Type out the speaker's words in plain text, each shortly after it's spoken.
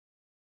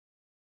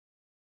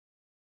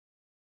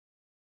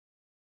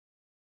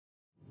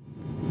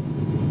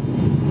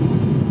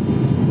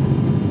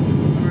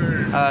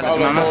Lo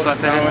que más me gustó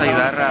hacer es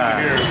ayudar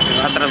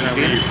a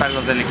traducir para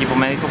los del equipo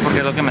médico, porque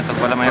es lo que me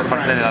tocó la mayor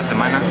parte de la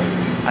semana,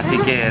 así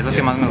que es lo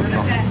que más me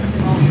gustó.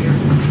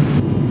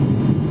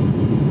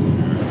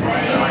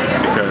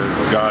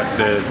 Because God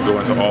says, go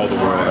into all the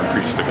world and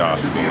preach the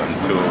gospel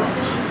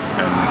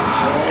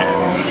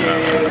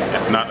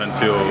it's not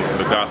until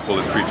the gospel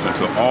is preached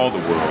into all the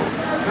world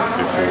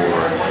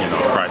before, you know,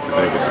 Christ is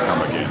able to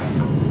come again.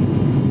 So.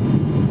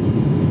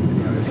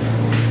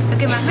 Lo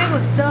que más me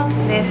gustó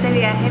de este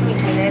viaje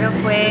misionero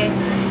fue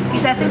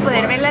quizás el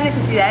poder ver las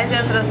necesidades de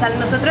otros. Al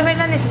nosotros ver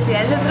las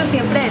necesidades de otros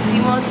siempre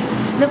decimos,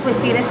 no, pues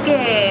tienes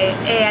que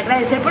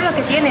agradecer por lo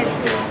que tienes,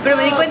 pero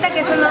me di cuenta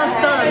que eso no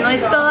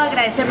es todo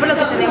agradecer por lo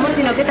que tenemos,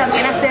 sino que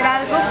también hacer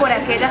algo por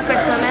aquellas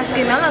personas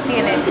que no lo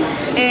tienen,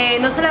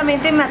 no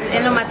solamente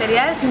en lo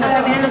material, sino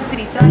también en lo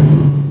espiritual.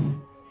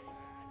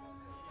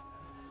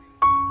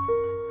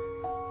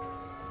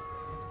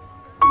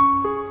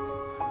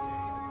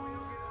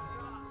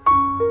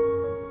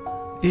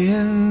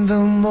 In the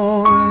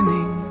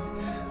morning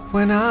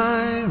when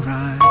I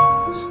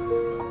rise,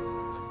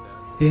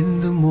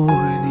 in the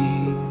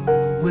morning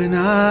when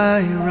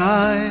I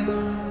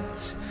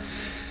rise,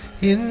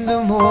 in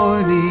the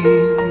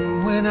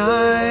morning when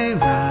I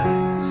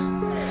rise,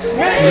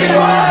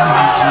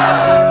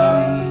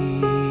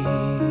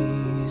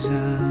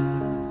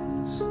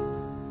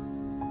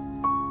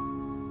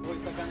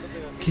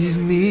 give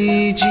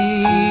me Jesus,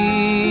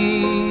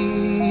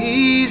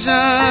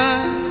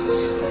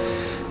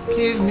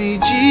 give me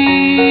Jesus,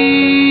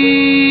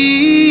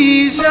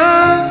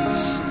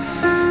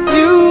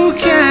 you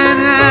can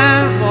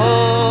have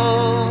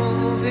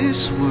all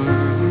this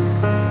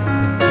world,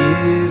 but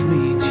give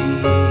me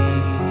Jesus.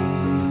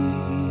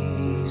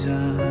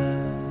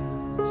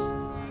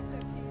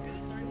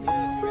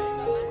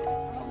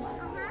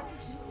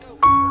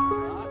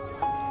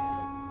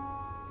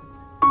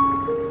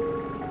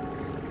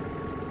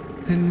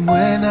 And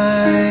when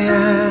I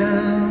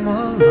am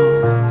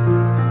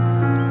alone,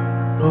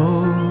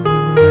 oh,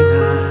 when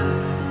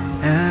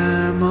I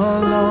am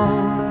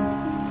alone,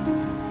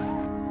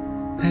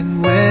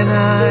 and when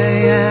I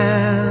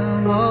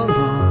am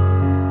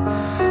alone,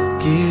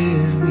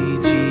 give me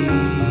Jesus.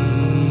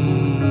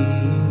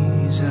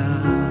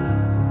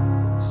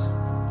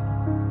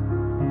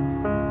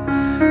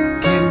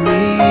 Give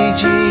me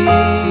Jesus.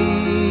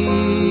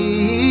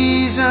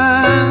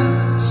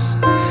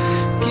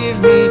 Give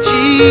me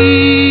Jesus.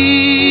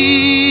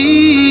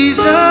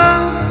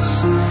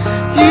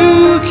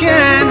 You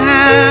can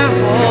have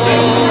all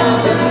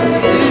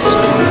this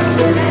world.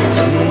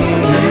 Give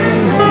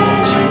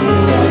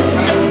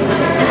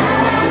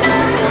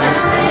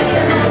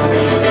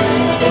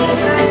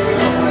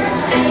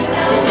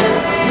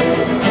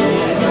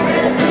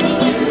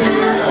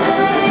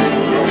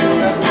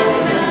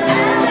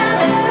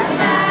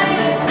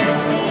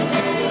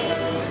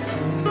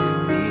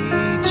me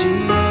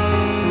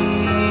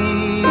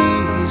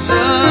Jesus.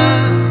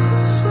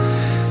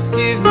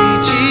 Give me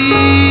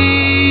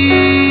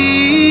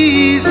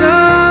Jesus.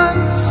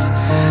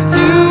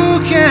 You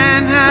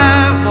can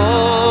have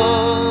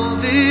all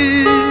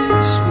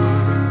this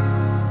world.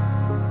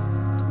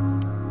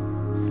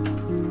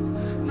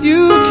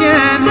 You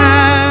can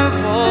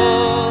have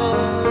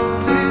all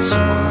this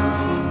world.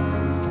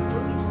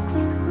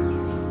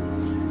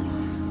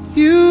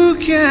 You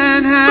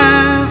can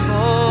have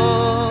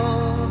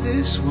all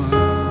this world,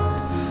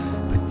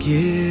 but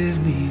give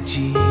me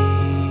Jesus.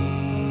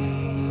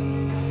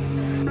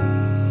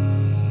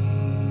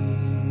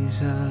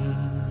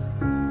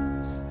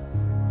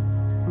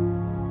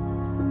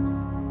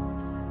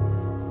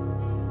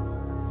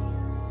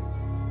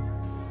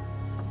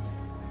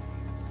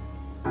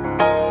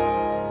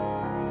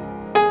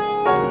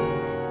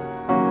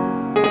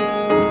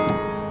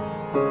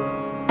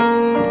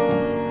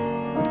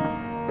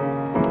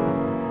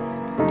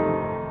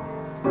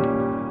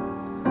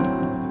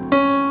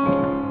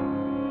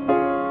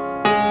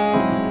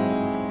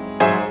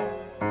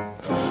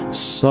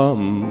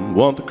 Some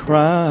want the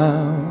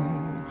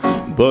crown,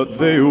 but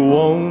they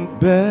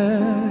won't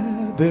bear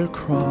their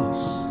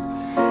cross.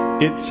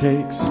 It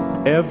takes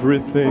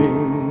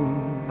everything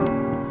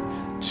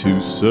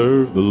to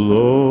serve the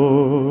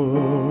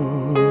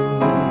Lord.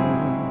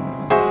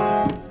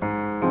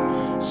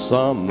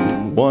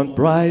 Some want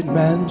bright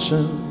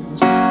mansions,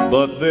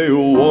 but they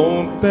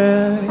won't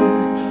bear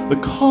the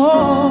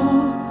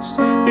cost.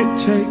 It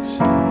takes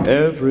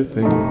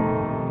everything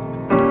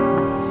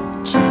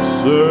to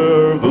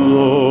serve the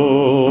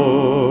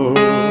Lord.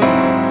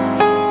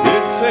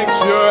 It takes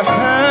your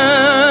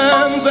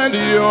hands and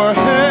your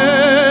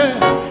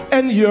head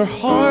and your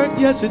heart.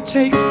 Yes, it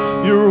takes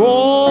your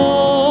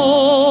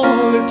all.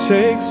 It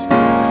takes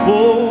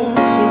full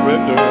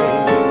surrender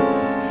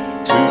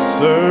to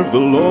serve the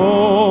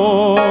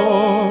Lord.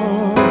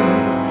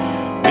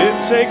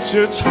 It takes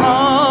your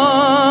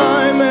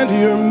time and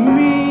your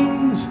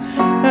means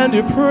and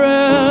your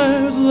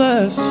prayers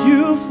lest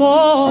you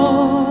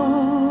fall.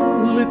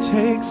 It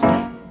takes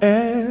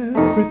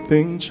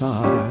everything,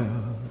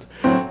 child,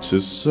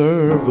 to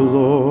serve the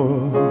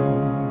Lord.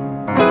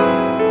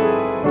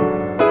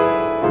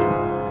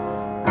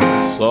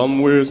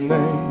 somewhere's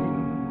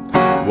name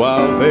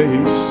while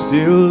they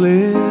still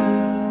live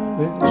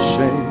in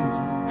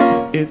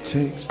shame. It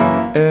takes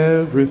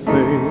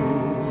everything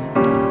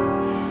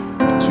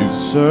to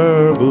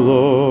serve the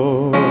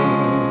Lord.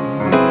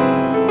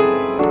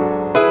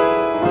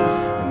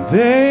 And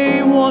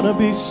they want to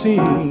be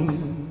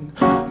seen,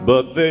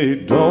 but they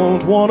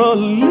don't want to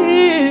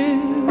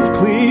live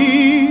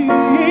clean.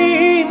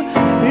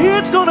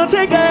 It's gonna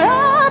take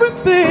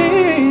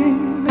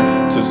everything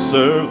to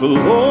serve the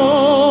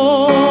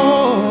Lord.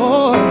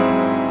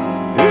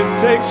 It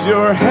takes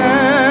your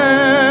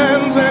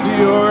hands and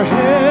your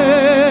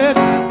head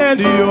and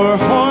your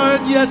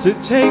heart. Yes,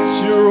 it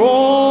takes your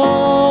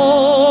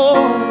all.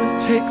 It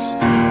takes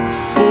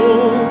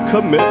full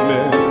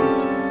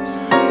commitment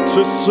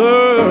to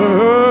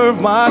serve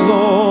my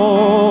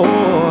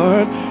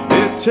Lord.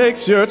 It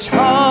takes your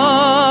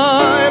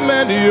time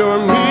and your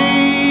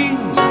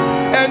means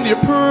and your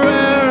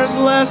prayers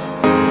lest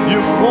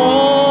you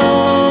fall.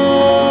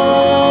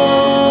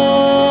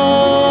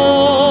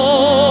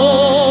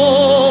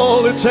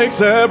 It takes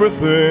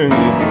everything,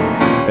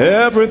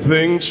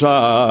 everything,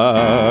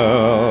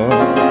 child,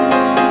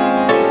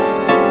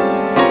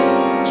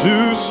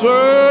 to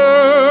serve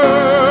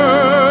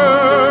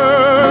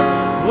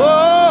the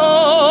Lord.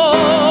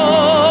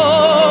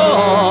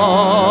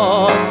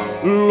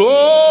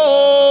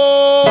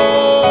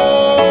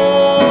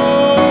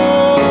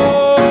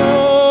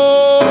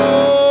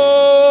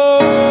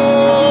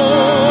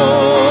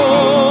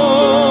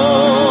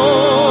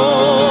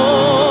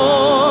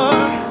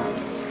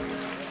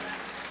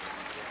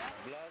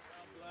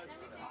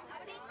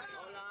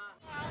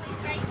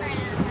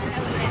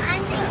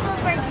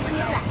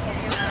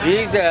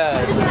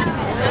 Jesus.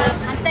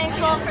 I'm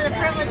thankful for the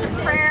privilege of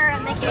prayer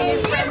and making new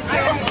friends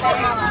here.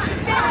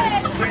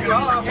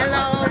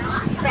 Hello.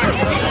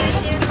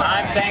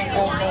 I'm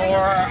thankful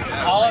for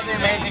all of the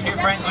amazing new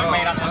friends you've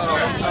made on this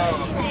trip.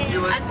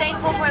 I'm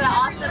thankful for the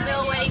awesome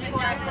meal waiting for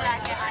us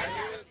at ICAP.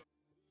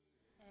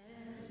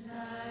 As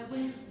I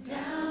went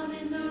down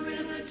in the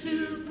river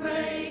to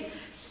pray,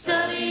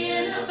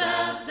 studying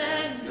about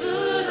that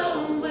good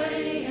old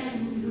way,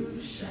 and who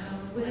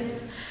shall wear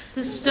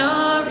the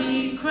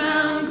starry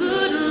crown?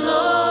 Good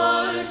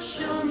Lord,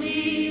 show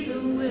me the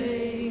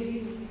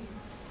way.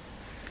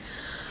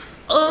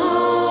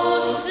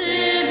 Oh,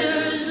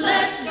 sinners,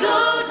 let's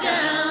go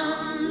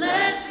down,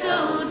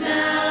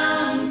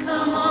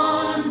 come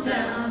on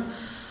down.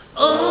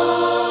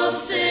 Oh,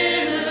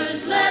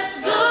 sinners, let's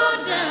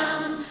go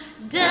down,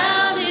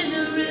 down in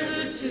the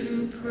river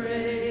to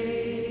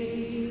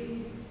pray.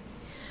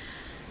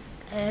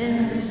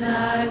 As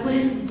I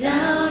went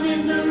down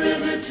in the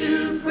river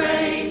to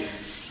pray,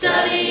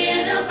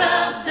 studying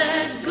about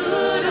that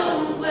good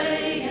old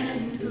way,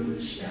 and who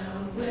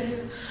shall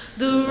wear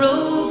the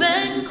robe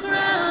and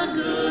crown?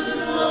 Good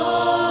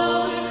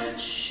Lord,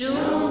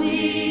 show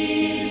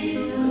me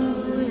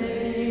the way.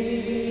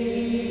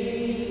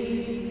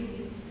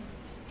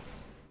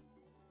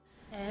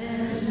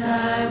 As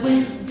I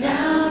went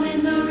down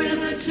in the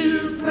river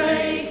to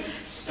pray,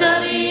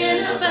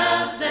 studying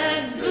about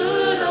that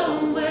good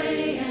old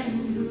way,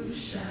 and who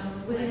shall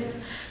wear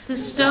the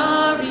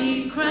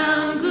starry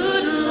crown?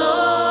 Good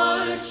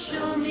Lord,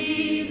 show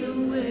me the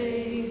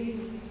way.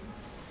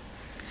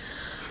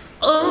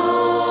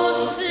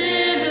 Oh,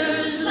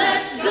 sinners,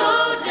 let's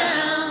go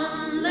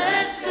down,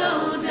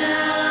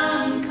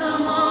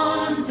 come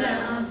on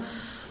down.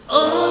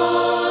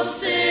 Oh,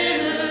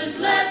 sinners,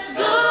 let's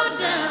go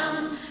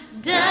down,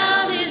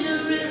 down in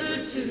the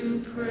river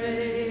to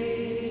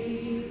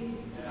pray.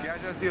 Que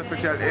haya sido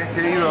especial, es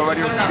que he ido a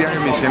varios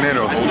viajes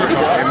misioneros.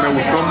 Me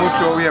gustó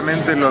mucho,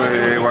 obviamente, lo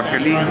de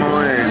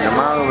evangelismo, el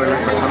llamado, ver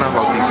las personas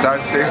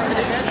bautizarse,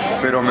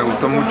 pero me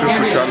gustó mucho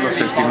escuchar los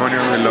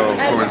testimonios de los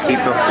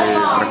jovencitos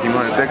que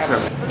trajimos de Texas.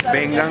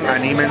 Vengan,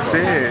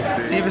 anímense.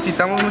 Sí,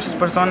 visitamos muchas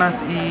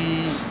personas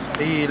y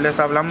les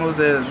hablamos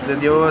de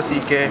Dios y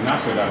que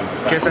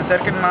se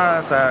acerquen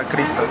más a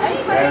Cristo.